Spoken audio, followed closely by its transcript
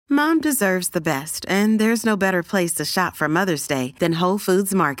Mom deserves the best, and there's no better place to shop for Mother's Day than Whole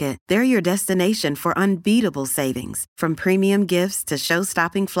Foods Market. They're your destination for unbeatable savings, from premium gifts to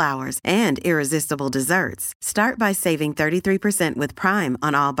show-stopping flowers and irresistible desserts. Start by saving 33% with Prime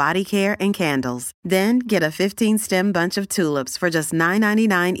on all body care and candles. Then get a 15-stem bunch of tulips for just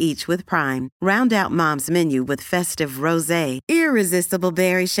 $9.99 each with Prime. Round out Mom's menu with festive rosé, irresistible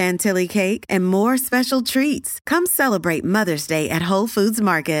berry chantilly cake, and more special treats. Come celebrate Mother's Day at Whole Foods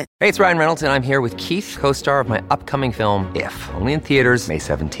Market. Hey, it's Ryan Reynolds, and I'm here with Keith, co-star of my upcoming film, If, only in theaters May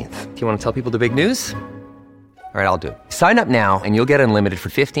 17th. Do you want to tell people the big news? All right, I'll do it. Sign up now and you'll get unlimited for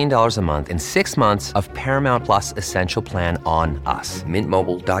 $15 a month and 6 months of Paramount Plus Essential Plan on us.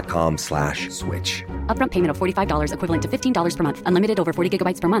 MintMobile.com/switch. Upfront payment of $45 equivalent to $15 per month. Unlimited over 40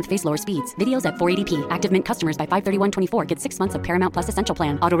 gigabytes per month. Face lower speeds. Videos at 480p. Active Mint customers by 531.24 get 6 months of Paramount Plus Essential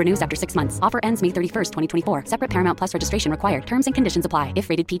Plan. Auto renews after 6 months. Offer ends May 31st, 2024. Separate Paramount Plus registration required. Terms and conditions apply if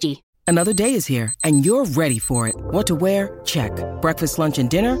rated PG. Another day is here, and you're ready for it. What to wear? Check. Breakfast, lunch, and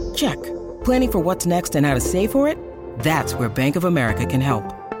dinner? Check. Planning for what's next and how to save for it? That's where Bank of America can help.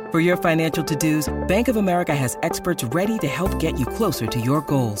 For your financial to-dos, Bank of America has experts ready to help get you closer to your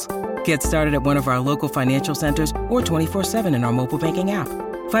goals. Get started at one of our local financial centers or 24/7 in our mobile banking app.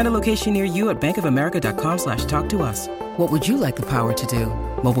 Find a location near you at bankofamerica.com/talktous. What would you like the power to do?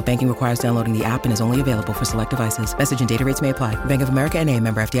 Mobile banking requires downloading the app and is only available for select devices. Message and data rates may apply. Bank of America N.A.,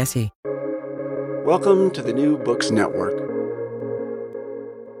 member FDIC. Welcome to the New Books Network.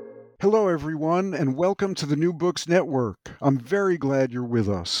 Hello, everyone, and welcome to the New Books Network. I'm very glad you're with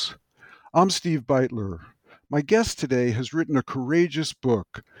us. I'm Steve Beitler. My guest today has written a courageous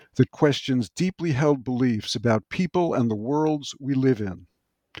book that questions deeply held beliefs about people and the worlds we live in.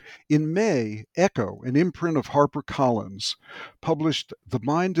 In May, Echo, an imprint of HarperCollins, published The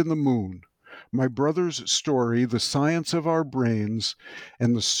Mind and the Moon, My Brother's Story, The Science of Our Brains,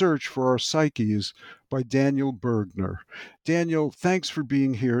 and the Search for Our Psyches by Daniel Bergner. Daniel, thanks for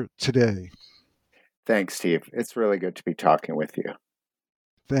being here today. Thanks, Steve. It's really good to be talking with you.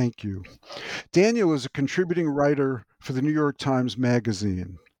 Thank you. Daniel is a contributing writer for the New York Times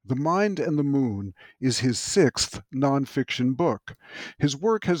Magazine. The Mind and the Moon is his 6th nonfiction book. His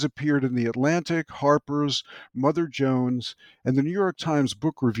work has appeared in The Atlantic, Harper's, Mother Jones, and the New York Times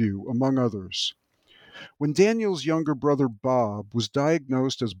Book Review, among others. When Daniel's younger brother Bob was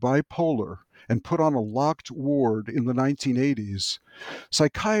diagnosed as bipolar and put on a locked ward in the 1980s,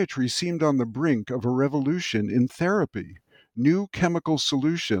 psychiatry seemed on the brink of a revolution in therapy. New chemical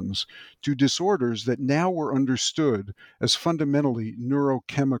solutions to disorders that now were understood as fundamentally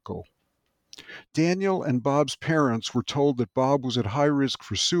neurochemical. Daniel and Bob's parents were told that Bob was at high risk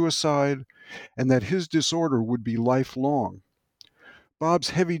for suicide and that his disorder would be lifelong.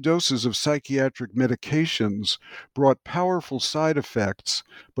 Bob's heavy doses of psychiatric medications brought powerful side effects,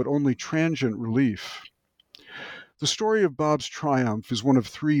 but only transient relief. The story of Bob's triumph is one of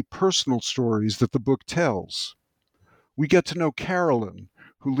 3 personal stories that the book tells. We get to know Carolyn,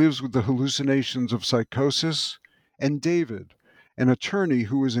 who lives with the hallucinations of psychosis, and David, an attorney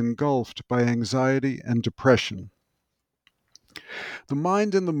who is engulfed by anxiety and depression. The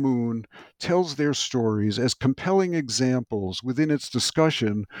Mind and the Moon tells their stories as compelling examples within its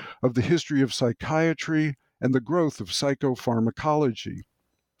discussion of the history of psychiatry and the growth of psychopharmacology.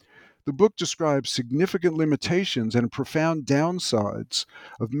 The book describes significant limitations and profound downsides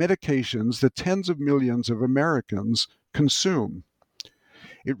of medications that tens of millions of Americans consume.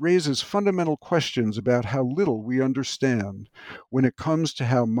 It raises fundamental questions about how little we understand when it comes to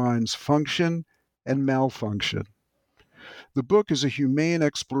how minds function and malfunction. The book is a humane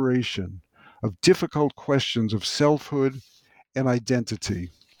exploration of difficult questions of selfhood and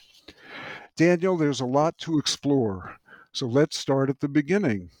identity. Daniel, there's a lot to explore, so let's start at the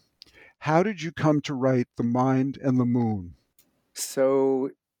beginning. How did you come to write The Mind and the Moon?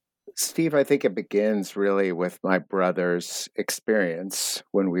 So, Steve, I think it begins really with my brother's experience.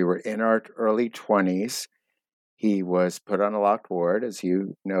 When we were in our early 20s, he was put on a locked ward, as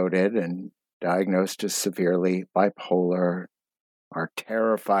you noted, and diagnosed as severely bipolar. Our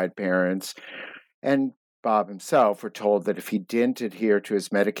terrified parents and Bob himself were told that if he didn't adhere to his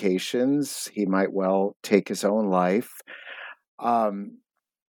medications, he might well take his own life.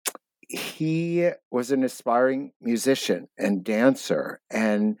 He was an aspiring musician and dancer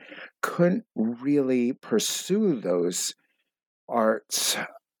and couldn't really pursue those arts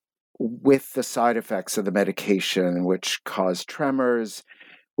with the side effects of the medication, which caused tremors,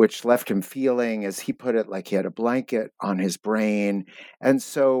 which left him feeling, as he put it, like he had a blanket on his brain. And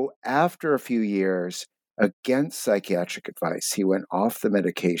so after a few years, against psychiatric advice, he went off the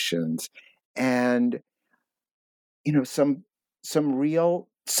medications, and some real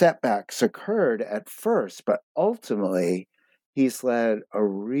setbacks occurred at first, but ultimately he's led a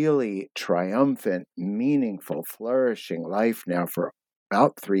really triumphant, meaningful, flourishing life now for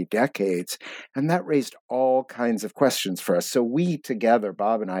about 3 decades. And that raised all kinds of questions for us. So we together,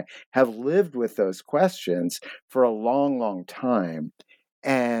 Bob and I, have lived with those questions for a long, long time.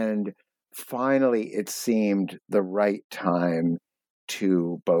 And finally, it seemed the right time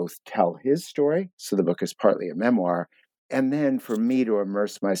to both tell his story, so the book is partly a memoir, and then for me to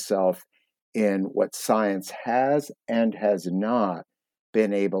immerse myself in what science has and has not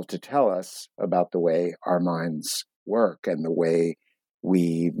been able to tell us about the way our minds work and the way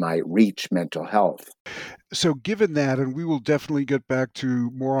we might reach mental health. So given that, and we will definitely get back to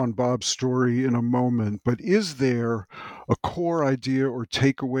more on Bob's story in a moment, but is there a core idea or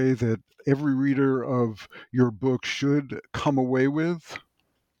takeaway that every reader of your book should come away with?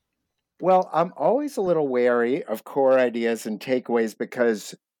 Well, I'm always a little wary of core ideas and takeaways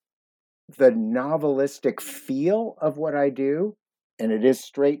because the novelistic feel of what I do, and it is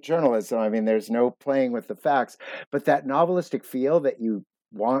straight journalism, I mean, there's no playing with the facts, but that novelistic feel that you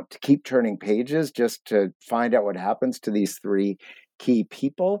want to keep turning pages just to find out what happens to these 3 key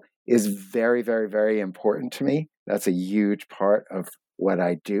people is very, very, very important to me. That's a huge part of what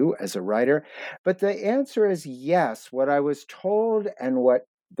I do as a writer. But the answer is yes. What I was told and what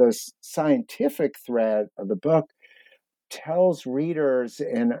the scientific thread of the book tells readers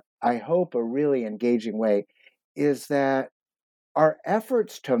in, I hope, a really engaging way is that our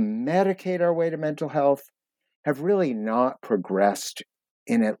efforts to medicate our way to mental health have really not progressed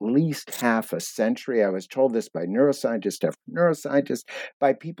in at least half a century. I was told this by neuroscientists after neuroscientists,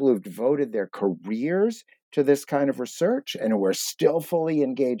 by people who've devoted their careers to this kind of research and who are still fully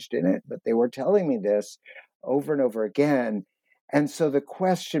engaged in it. But they were telling me this over and over again. And so the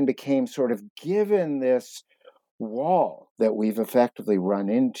question became sort of, given this wall that we've effectively run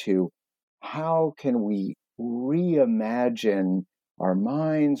into, how can we reimagine our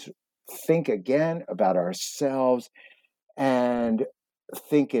minds, think again about ourselves, and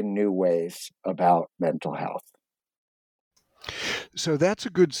think in new ways about mental health? So that's a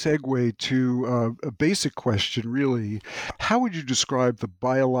good segue to a basic question, really. How would you describe the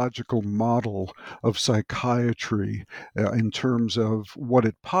biological model of psychiatry in terms of what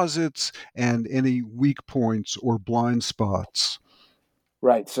it posits and any weak points or blind spots?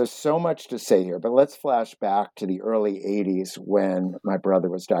 Right. So much to say here, but let's flash back to the early 80s when my brother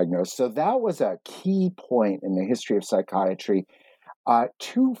was diagnosed. So that was a key point in the history of psychiatry.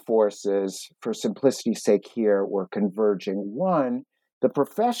 2 forces, for simplicity's sake here, were converging. One, the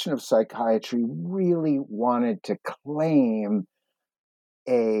profession of psychiatry really wanted to claim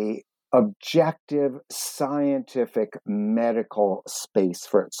a objective, scientific, medical space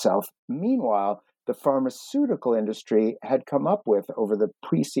for itself. Meanwhile, the pharmaceutical industry had come up with, over the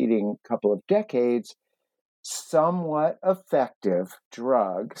preceding couple of decades, somewhat effective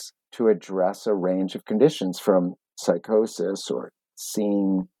drugs to address a range of conditions, from psychosis or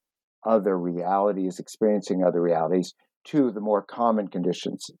seeing other realities, experiencing other realities, to the more common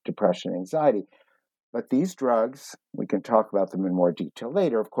conditions, depression, anxiety. But these drugs, we can talk about them in more detail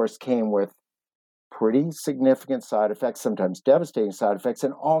later, of course, came with pretty significant side effects, sometimes devastating side effects,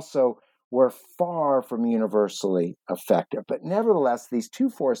 and also were far from universally effective. But nevertheless, these 2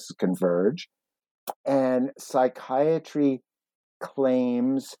 forces converge, and psychiatry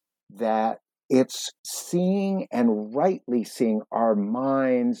claims that it's seeing, and rightly seeing, our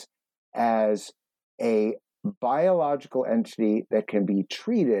minds as a biological entity that can be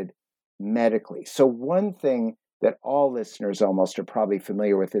treated medically. So one thing that all listeners almost are probably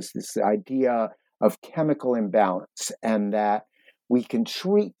familiar with is this idea of chemical imbalance, and that we can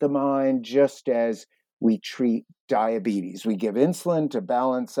treat the mind just as we treat diabetes. We give insulin to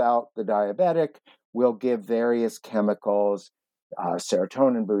balance out the diabetic. We'll give various chemicals,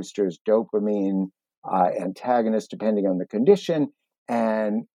 serotonin boosters, dopamine antagonists, depending on the condition.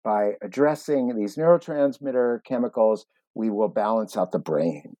 And by addressing these neurotransmitter chemicals, we will balance out the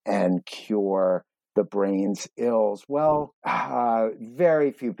brain and cure the brain's ills. Well,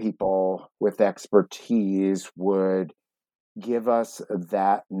 very few people with expertise would give us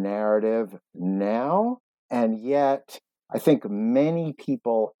that narrative now. And yet, I think many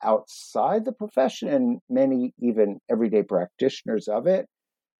people outside the profession, and many even everyday practitioners of it,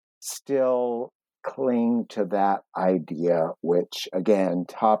 still cling to that idea, which, again,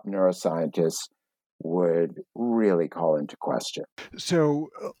 top neuroscientists would really call into question. So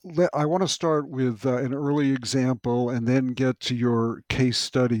I want to start with an early example and then get to your case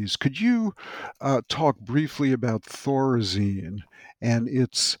studies. Could you talk briefly about Thorazine and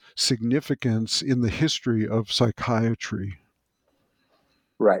its significance in the history of psychiatry?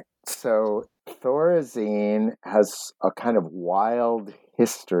 Right. So Thorazine has a kind of wild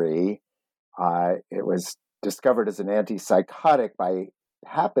history. It was discovered as an antipsychotic by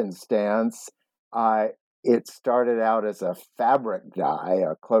happenstance. It started out as a fabric dye.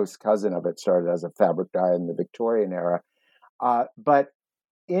 A close cousin of it started as a fabric dye in the Victorian era. But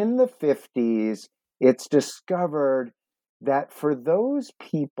in the 50s, it's discovered that for those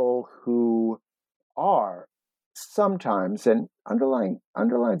people who are sometimes, and underline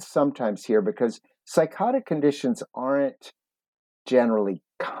sometimes here, because psychotic conditions aren't generally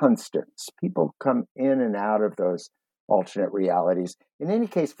constants. People come in and out of those alternate realities. In any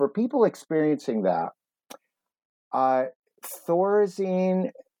case, for people experiencing that,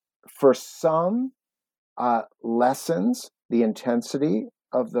 Thorazine, for some, lessens the intensity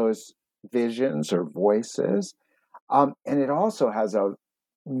of those visions or voices. And it also has a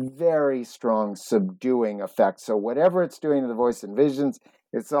very strong subduing effect. So whatever it's doing to the voice and visions,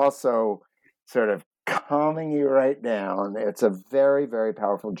 it's also sort of calming you right down. It's a very, very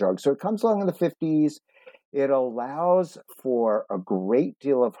powerful drug. So it comes along in the 50s. It allows for a great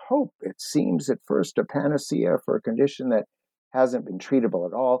deal of hope. It seems at first a panacea for a condition that hasn't been treatable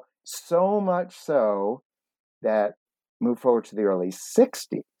at all. So much so that move forward to the early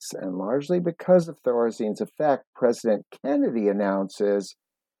 60s. And largely because of Thorazine's effect, President Kennedy announces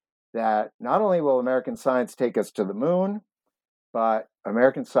that not only will American science take us to the moon, but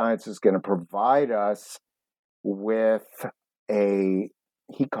American science is going to provide us with he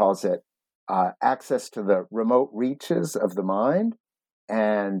calls it access to the remote reaches of the mind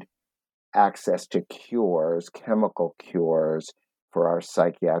and access to cures, chemical cures for our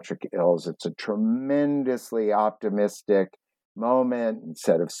psychiatric ills. It's a tremendously optimistic moment and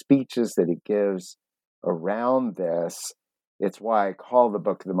set of speeches that he gives around this. It's why I call the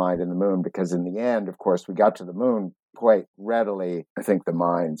book The Mind and the Moon, because in the end, of course, we got to the moon quite readily. I think the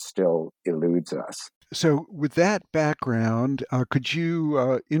mind still eludes us. So with that background, could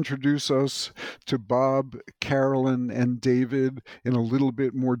you introduce us to Bob, Carolyn, and David in a little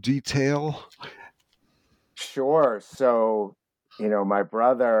bit more detail? Sure. So, my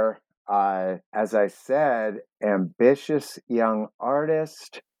brother, as I said, ambitious young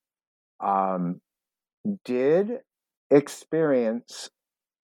artist, did experience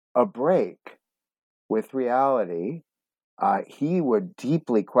a break with reality. He would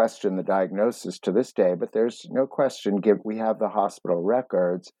deeply question the diagnosis to this day, but there's no question, we have the hospital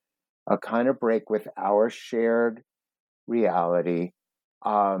records, a kind of break with our shared reality,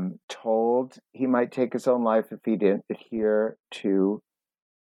 told he might take his own life if he didn't adhere to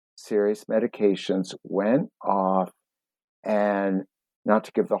serious medications, went off, and not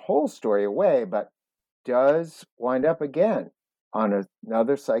to give the whole story away, but does wind up again on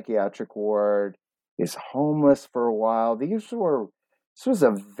another psychiatric ward, is homeless for a while. This was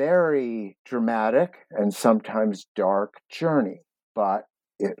a very dramatic and sometimes dark journey, but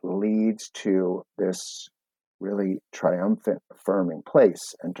it leads to this really triumphant, affirming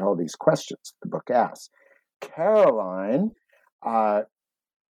place and to all these questions the book asks. Caroline,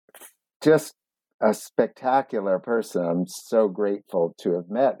 just a spectacular person. I'm so grateful to have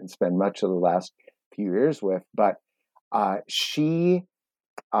met and spend much of the last few years with, but she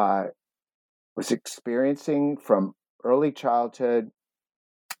was experiencing from early childhood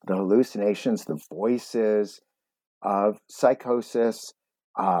the hallucinations, the voices of psychosis,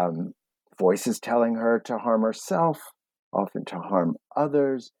 voices telling her to harm herself, often to harm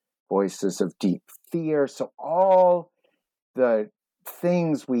others, voices of deep fear. So all the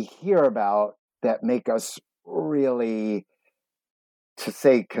things we hear about that make us really, to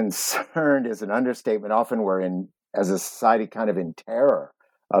say concerned is an understatement. Often we're as a society, kind of in terror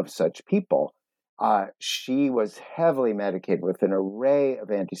of such people. She was heavily medicated with an array of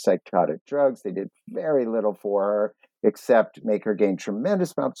antipsychotic drugs. They did very little for her, except make her gain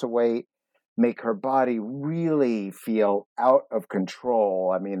tremendous amounts of weight, make her body really feel out of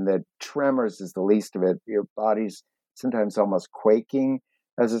control. I mean, the tremors is the least of it. Your body's sometimes almost quaking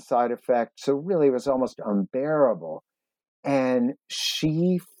as a side effect. So really, it was almost unbearable. And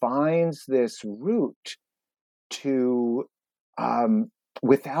she finds this route to,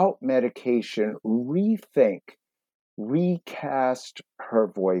 without medication, recast her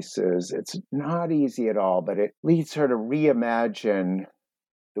voices. It's not easy at all, but it leads her to reimagine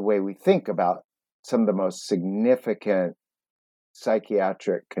the way we think about some of the most significant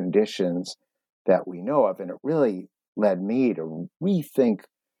psychiatric conditions that we know of. And it really led me to rethink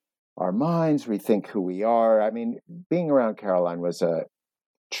our minds, rethink who we are. I mean, being around Caroline was a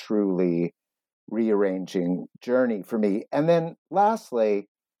truly rearranging journey for me. And then lastly,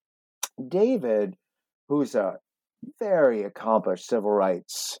 David, who's a very accomplished civil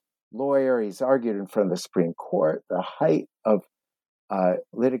rights lawyer. He's argued in front of the Supreme Court, the height of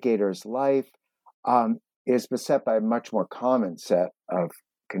litigator's life, is beset by a much more common set of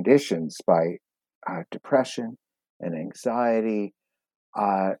conditions, by depression and anxiety,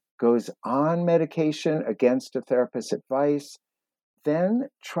 goes on medication against a therapist's advice, then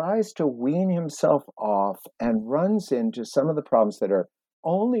tries to wean himself off and runs into some of the problems that are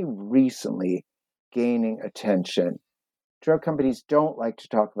only recently gaining attention. Drug companies don't like to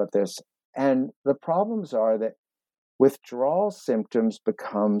talk about this. And the problems are that withdrawal symptoms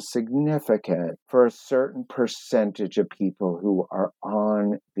become significant for a certain percentage of people who are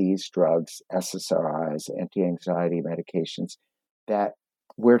on these drugs, SSRIs, anti-anxiety medications, that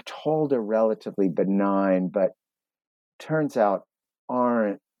we're told are relatively benign, but turns out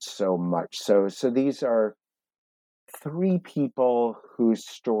aren't so much so. So these are three people whose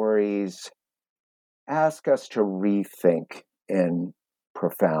stories ask us to rethink in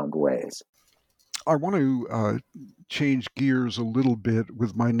profound ways. I want to change gears a little bit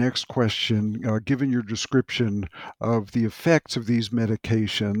with my next question. Given your description of the effects of these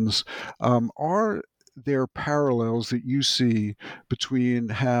medications, are there parallels that you see between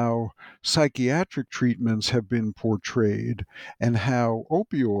how psychiatric treatments have been portrayed and how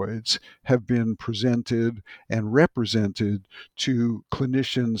opioids have been presented and represented to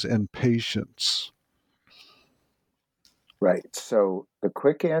clinicians and patients? Right. So the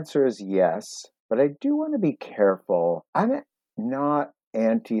quick answer is yes, but I do want to be careful. I'm not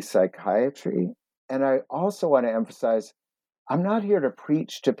anti-psychiatry. And I also want to emphasize, I'm not here to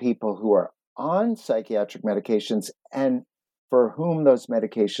preach to people who are on psychiatric medications and for whom those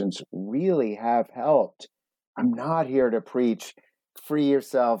medications really have helped. I'm not here to preach, free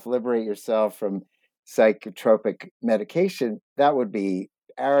yourself, liberate yourself from psychotropic medication. That would be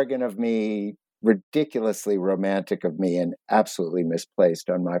arrogant of me, ridiculously romantic of me, and absolutely misplaced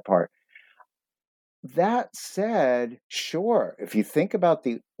on my part. That said, sure, if you think about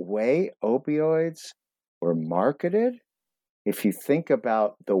the way opioids were marketed, if you think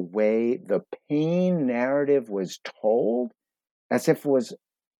about the way the pain narrative was told, as if it was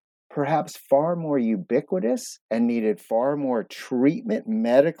perhaps far more ubiquitous and needed far more treatment,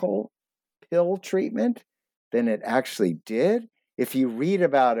 medical pill treatment, than it actually did. If you read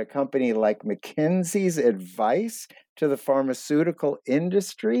about a company like McKinsey's advice to the pharmaceutical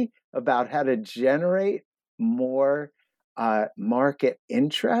industry about how to generate more market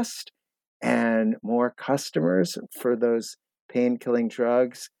interest and more customers for those pain-killing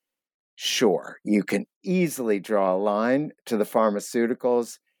drugs, sure, you can easily draw a line to the pharmaceutical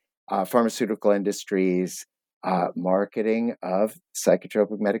industry's marketing of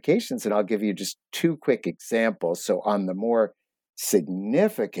psychotropic medications. And I'll give you just two quick examples. So on the more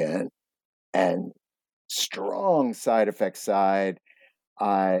significant and strong side effect side,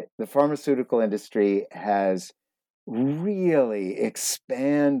 the pharmaceutical industry has really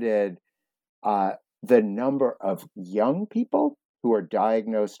expanded the number of young people who are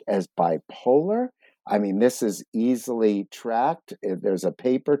diagnosed as bipolar. I mean, this is easily tracked. There's a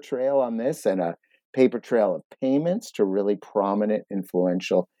paper trail on this and a paper trail of payments to really prominent,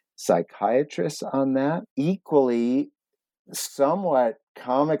 influential psychiatrists on that. Equally, somewhat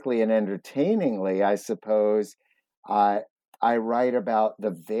comically and entertainingly, I suppose, I write about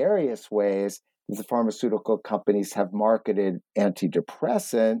the various ways the pharmaceutical companies have marketed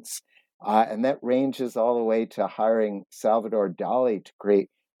antidepressants, and that ranges all the way to hiring Salvador Dali to create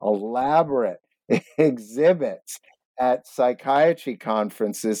elaborate exhibits at psychiatry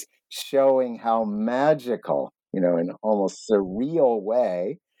conferences showing how magical, in an almost surreal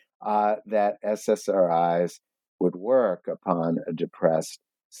way, that SSRIs would work upon a depressed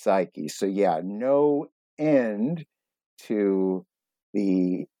psyche. So yeah, no end to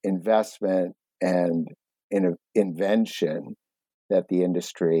the investment and invention that the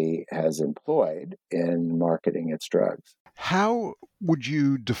industry has employed in marketing its drugs. How would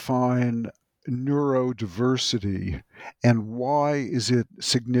you define neurodiversity and why is it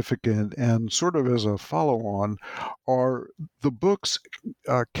significant? And sort of as a follow-on, are the book's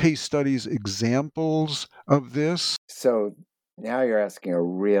case studies examples of this? So now you're asking a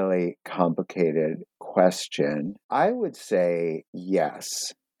really complicated question. I would say yes.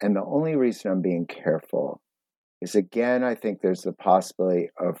 And the only reason I'm being careful is, again, I think there's the possibility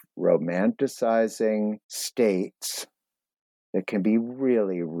of romanticizing states that can be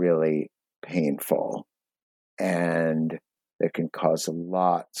really, really painful and that can cause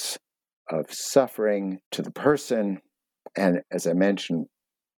lots of suffering to the person. And as I mentioned,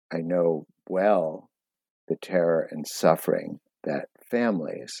 I know well the terror and suffering that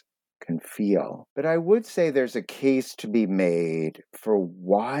families can feel. But I would say there's a case to be made for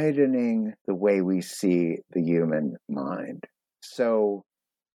widening the way we see the human mind. So,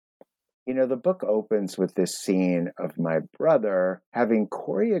 the book opens with this scene of my brother having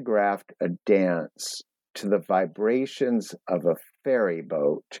choreographed a dance to the vibrations of a ferry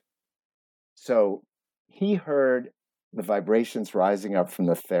boat. So he heard the vibrations rising up from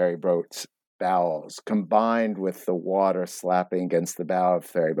the ferry boat's bowels, combined with the water slapping against the bow of the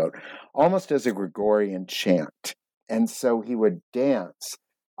ferry boat, almost as a Gregorian chant. And so he would dance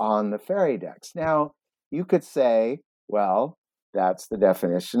on the ferry decks. Now, you could say, well, that's the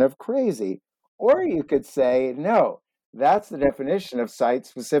definition of crazy. Or you could say, no, that's the definition of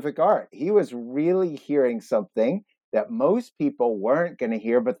site-specific art. He was really hearing something that most people weren't going to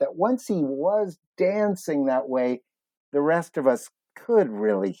hear, but that once he was dancing that way, the rest of us could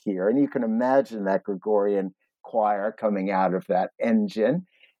really hear. And you can imagine that Gregorian choir coming out of that engine.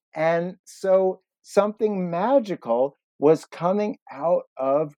 And so something magical was coming out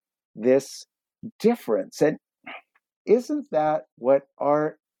of this difference. And isn't that what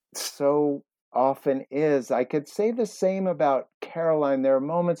art so often is? I could say the same about Caroline. There are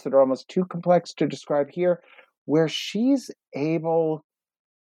moments that are almost too complex to describe here, where she's able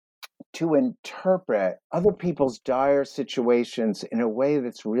to interpret other people's dire situations in a way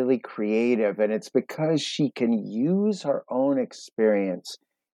that's really creative. And it's because she can use her own experience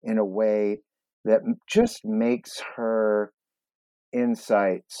in a way that just makes her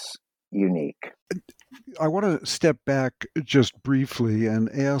insights unique. I want to step back just briefly and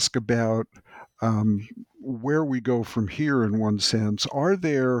ask about where we go from here in one sense. Are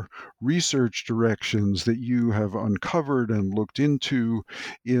there research directions that you have uncovered and looked into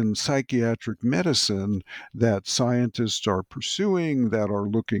in psychiatric medicine that scientists are pursuing that are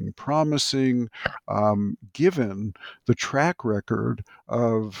looking promising, given the track record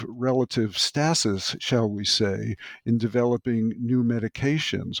of relative stasis, shall we say, in developing new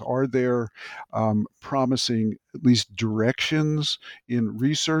medications? Are there promising, at least, directions in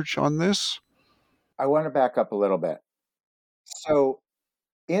research on this? I want to back up a little bit. So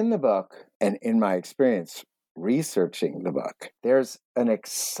in the book, and in my experience researching the book, there's an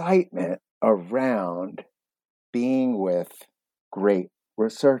excitement around being with great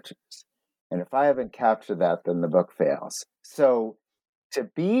researchers. And if I haven't captured that, then the book fails. So to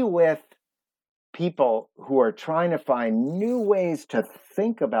be with people who are trying to find new ways to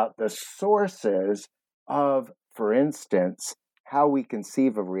think about the sources of, for instance, how we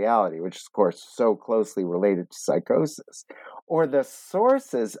conceive of reality, which is, of course, so closely related to psychosis, or the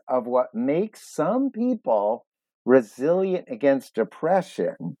sources of what makes some people resilient against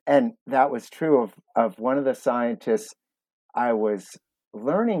depression. And that was true of one of the scientists I was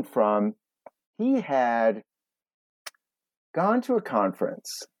learning from. He had gone to a conference,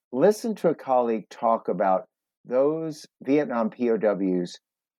 listened to a colleague talk about those Vietnam POWs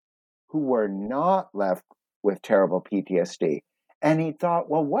who were not left with terrible PTSD. And he thought,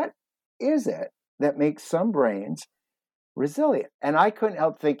 well, what is it that makes some brains resilient? And I couldn't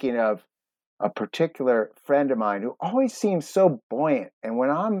help thinking of a particular friend of mine who always seems so buoyant. And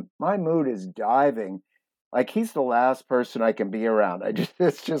when my mood is diving, like he's the last person I can be around.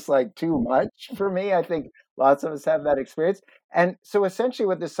 It's just like too much for me. I think lots of us have that experience. And so essentially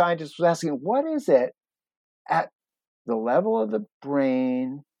what the scientist was asking, what is it at the level of the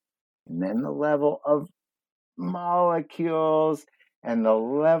brain and then the level of molecules and the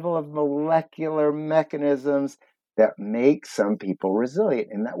level of molecular mechanisms that make some people resilient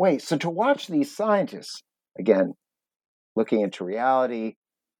in that way? So to watch these scientists, again, looking into reality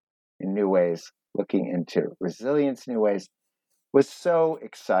in new ways, looking into resilience in new ways, was so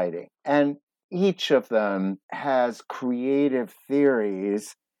exciting. And each of them has creative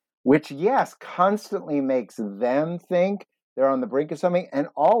theories, which, yes, constantly makes them think they're on the brink of something, and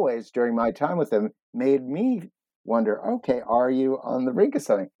always during my time with them made me wonder, okay, are you on the brink of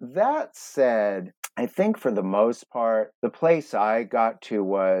something? That said, I think for the most part, the place I got to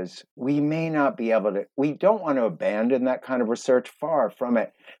was we may not be able to, we don't want to abandon that kind of research, far from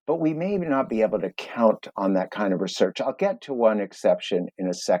it, but we may not be able to count on that kind of research. I'll get to one exception in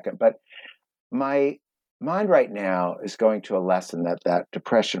a second, but my mind right now is going to a lesson that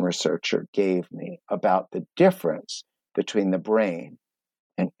depression researcher gave me about the difference between the brain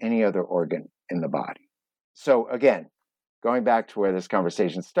and any other organ in the body. So again, going back to where this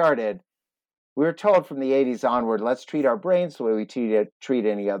conversation started, we were told from the 80s onward, let's treat our brains the way we treat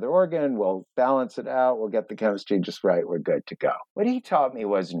any other organ. We'll balance it out. We'll get the chemistry just right. We're good to go. What he taught me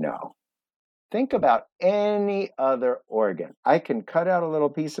was no. think about any other organ. I can cut out a little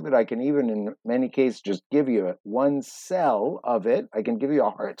piece of it. I can even, in many cases, just give you one cell of it. I can give you a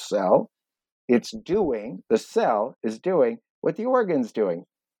heart cell. The cell is doing what the organ's doing.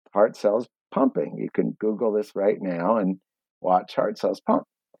 Heart cells pumping. You can Google this right now and watch heart cells pump.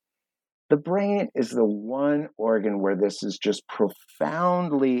 The brain is the one organ where this is just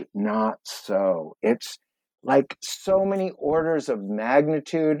profoundly not so. It's like so many orders of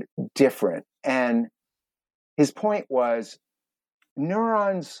magnitude different. And his point was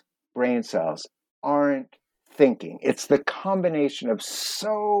neurons, brain cells, aren't thinking. It's the combination of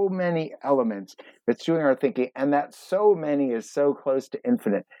so many elements that's doing our thinking, and that so many is so close to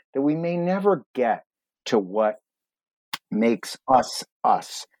infinite that we may never get to what makes us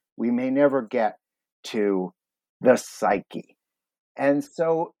us. We may never get to the psyche. And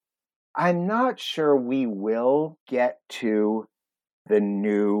so I'm not sure we will get to the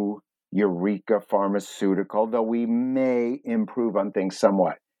new Eureka pharmaceutical, though we may improve on things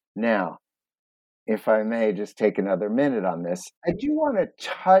somewhat. Now, if I may just take another minute on this, I do want to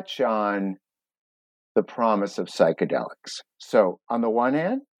touch on the promise of psychedelics. So on the one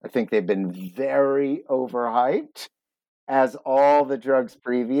hand, I think they've been very overhyped, as all the drugs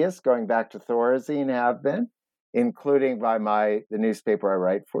previous, going back to Thorazine, have been, including by the newspaper I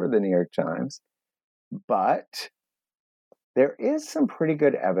write for, the New York Times. But there is some pretty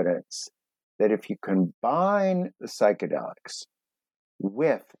good evidence that if you combine the psychedelics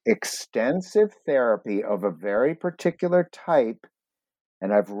with extensive therapy of a very particular type,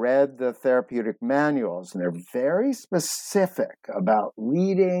 and I've read the therapeutic manuals, and they're very specific about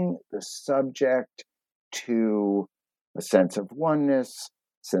leading the subject to a sense of oneness,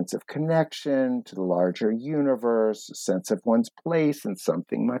 sense of connection to the larger universe, a sense of one's place in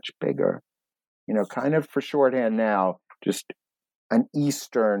something much bigger. Kind of for shorthand now, just an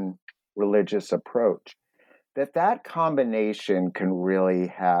Eastern religious approach. That combination can really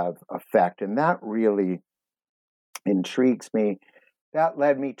have effect, and that really intrigues me. That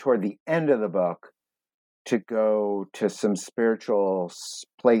led me toward the end of the book to go to some spiritual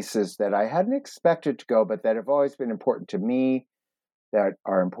places that I hadn't expected to go, but that have always been important to me, that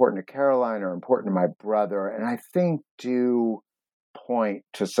are important to Caroline, are important to my brother, and I think do point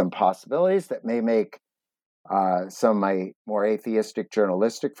to some possibilities that may make some of my more atheistic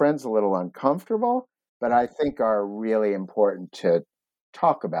journalistic friends a little uncomfortable, but I think are really important to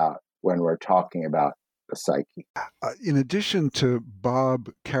talk about when we're talking about the psyche. In addition to Bob,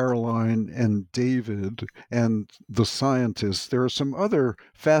 Caroline, and David, and the scientists, there are some other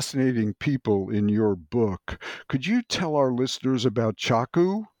fascinating people in your book. Could you tell our listeners about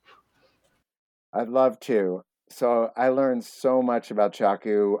Chaku? I'd love to. So I learned so much about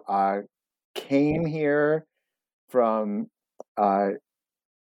Chaku. Came here from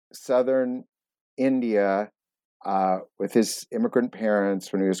southern India with his immigrant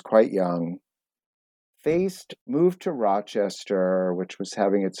parents when he was quite young. Moved to Rochester, which was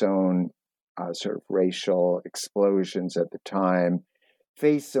having its own sort of racial explosions at the time,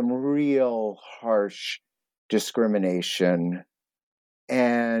 faced some real harsh discrimination.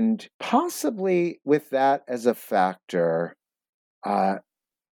 And possibly with that as a factor,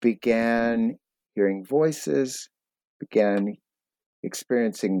 began hearing voices, began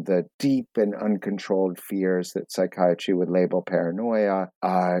experiencing the deep and uncontrolled fears that psychiatry would label paranoia,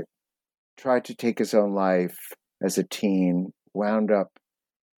 tried to take his own life as a teen, wound up,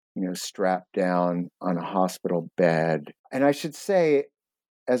 strapped down on a hospital bed. And I should say,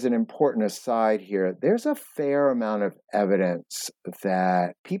 as an important aside here, there's a fair amount of evidence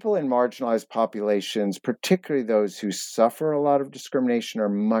that people in marginalized populations, particularly those who suffer a lot of discrimination, are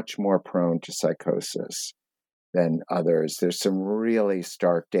much more prone to psychosis than others. There's some really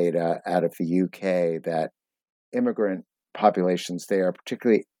stark data out of the UK that immigrant populations there,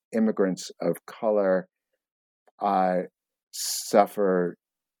 particularly immigrants of color, suffer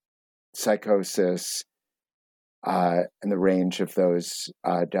psychosis in the range of those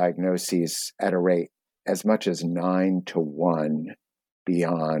diagnoses at a rate as much as 9-to-1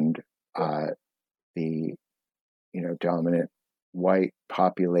 beyond the dominant white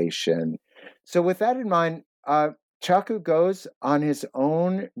population. So with that in mind, Chaku goes on his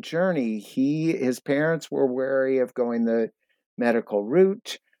own journey. His parents were wary of going the medical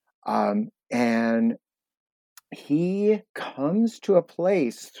route. And he comes to a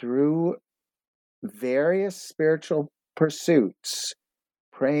place through various spiritual pursuits,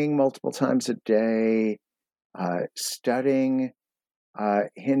 praying multiple times a day, studying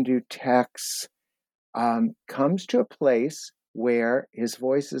Hindu texts, comes to a place where his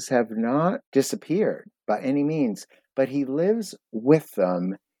voices have not disappeared by any means, but he lives with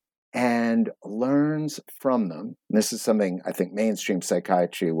them and learns from them. This is something I think mainstream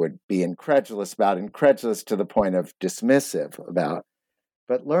psychiatry would be incredulous to the point of dismissive about,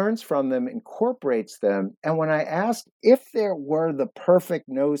 but learns from them, incorporates them. And when I asked if there were the perfect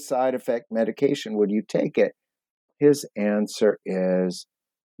no side effect medication, would you take it? His answer is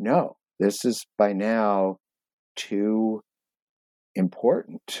no. This is by now too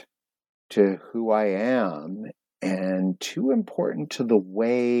important to who I am and too important to the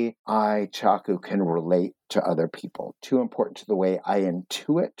way I, Chaku, can relate to other people, too important to the way I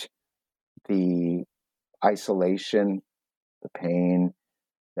intuit the isolation, the pain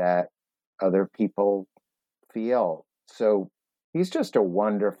that other people feel. So he's just a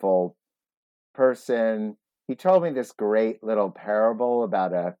wonderful person. He told me this great little parable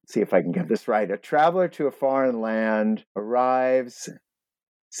about see if I can get this right. A traveler to a foreign land arrives,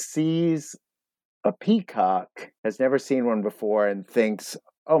 sees a peacock, has never seen one before, and thinks,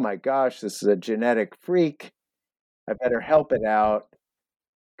 oh my gosh, this is a genetic freak. I better help it out.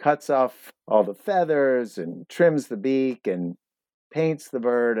 Cuts off all the feathers and trims the beak and paints the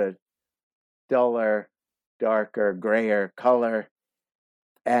bird a duller, darker, grayer color,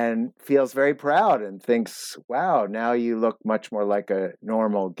 and feels very proud and thinks, wow, now you look much more like a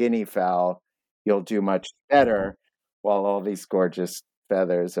normal guinea fowl. You'll do much better, while all these gorgeous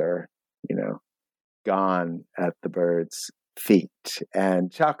feathers are, gone at the bird's feet.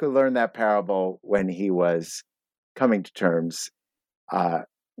 And Chaku learned that parable when he was coming to terms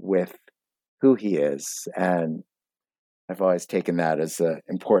with who he is. And I've always taken that as an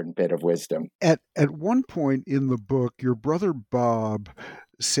important bit of wisdom. At one point in the book, your brother Bob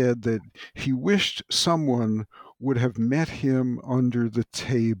said that he wished someone would have met him under the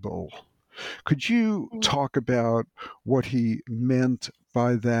table. Could you talk about what he meant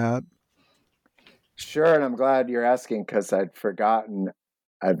by that? Sure, and I'm glad you're asking because I'd forgotten.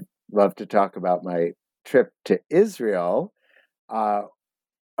 I'd love to talk about my trip to Israel, a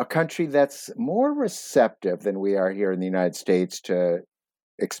country that's more receptive than we are here in the United States to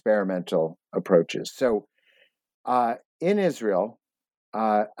experimental approaches. So in Israel,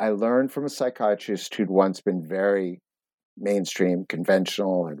 I learned from a psychiatrist who'd once been very mainstream,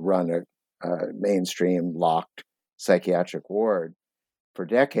 conventional, and run a mainstream locked psychiatric ward for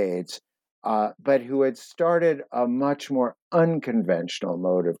decades, but who had started a much more unconventional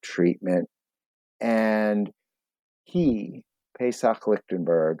mode of treatment. And he, Pesach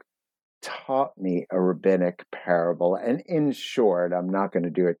Lichtenberg, taught me a rabbinic parable. And in short, I'm not going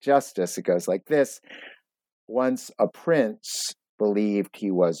to do it justice. It goes like this. Once a prince believed he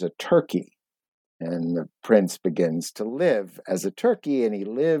was a turkey, and the prince begins to live as a turkey, and he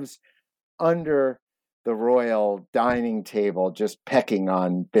lives under the royal dining table, just pecking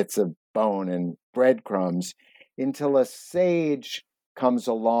on bits of bone and breadcrumbs, until a sage comes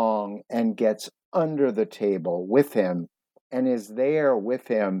along and gets under the table with him and is there with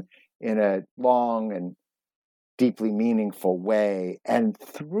him in a long and deeply meaningful way. And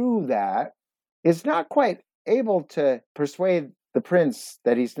through that is not quite able to persuade the prince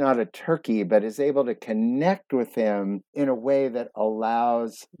that he's not a turkey, but is able to connect with him in a way that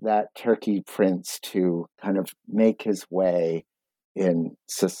allows that turkey prince to kind of make his way in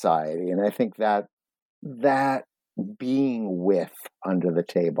society. And I think that being with under the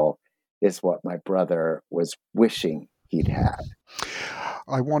table is what my brother was wishing he'd had.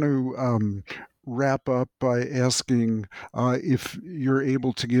 I want to wrap up by asking if you're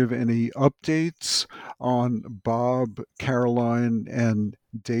able to give any updates on Bob, Caroline, and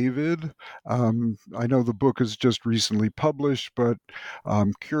David. I know the book is just recently published, but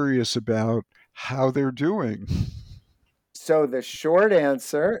I'm curious about how they're doing. So the short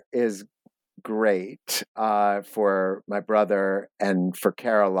answer is great for my brother and for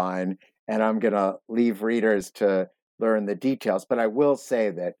Caroline, and I'm going to leave readers to learn the details. But I will say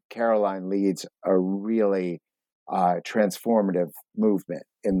that Caroline leads a really transformative movement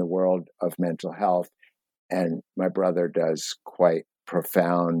in the world of mental health, and my brother does quite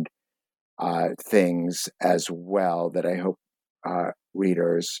profound things as well that I hope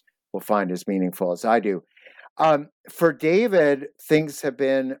readers will find as meaningful as I do. For David, things have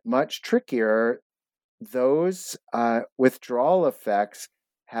been much trickier. Those withdrawal effects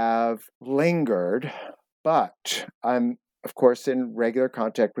have lingered, but I'm, of course, in regular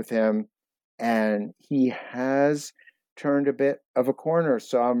contact with him, and he has turned a bit of a corner.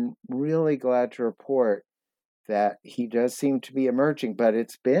 So I'm really glad to report that he does seem to be emerging, but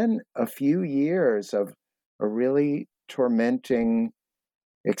it's been a few years of a really tormenting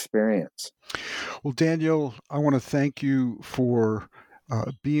experience. Well, Daniel, I want to thank you for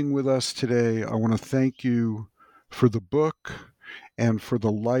being with us today. I want to thank you for the book and for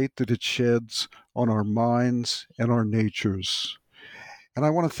the light that it sheds on our minds and our natures. And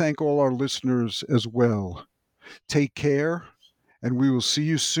I want to thank all our listeners as well. Take care, and we will see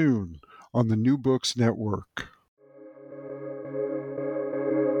you soon on the New Books Network.